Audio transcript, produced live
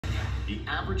The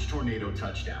average tornado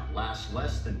touchdown lasts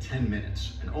less than 10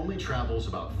 minutes and only travels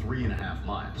about 3.5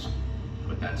 miles.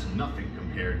 But that's nothing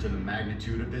compared to the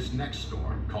magnitude of this next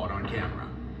storm caught on camera.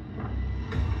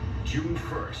 June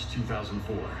 1st,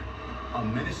 2004. A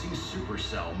menacing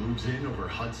supercell moves in over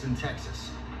Hudson,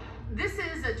 Texas. This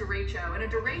is a derecho, and a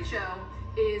derecho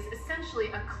is essentially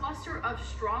a cluster of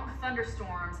strong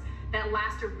thunderstorms that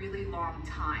last a really long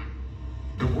time.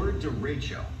 The word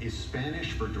derecho is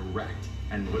Spanish for direct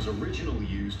and was originally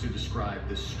used to describe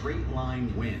the straight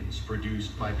line winds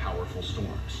produced by powerful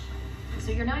storms.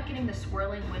 So you're not getting the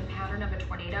swirling wind pattern of a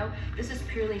tornado. This is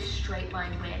purely straight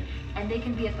line wind, and they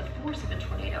can be at the force of a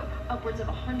tornado, upwards of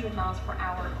 100 miles per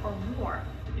hour or more.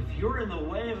 If you're in the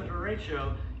way of a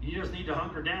derecho, you just need to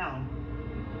hunker down.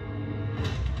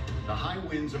 The high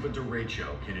winds of a derecho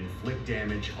can inflict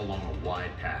damage along a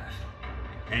wide path.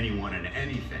 Anyone and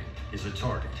anything is a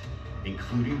target,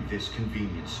 including this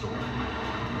convenience store.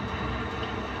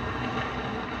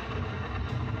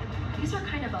 These are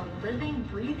kind of a living,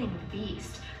 breathing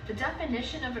beast. The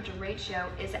definition of a derecho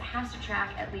is it has to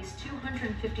track at least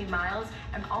 250 miles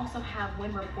and also have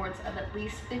wind reports of at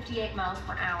least 58 miles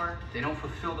per hour. If they don't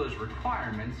fulfill those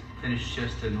requirements, then it's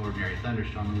just an ordinary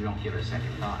thunderstorm and we don't give it a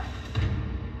second thought.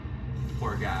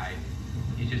 Poor guy.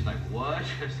 He's just like, what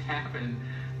just happened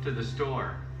to the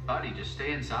store? Buddy, just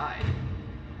stay inside.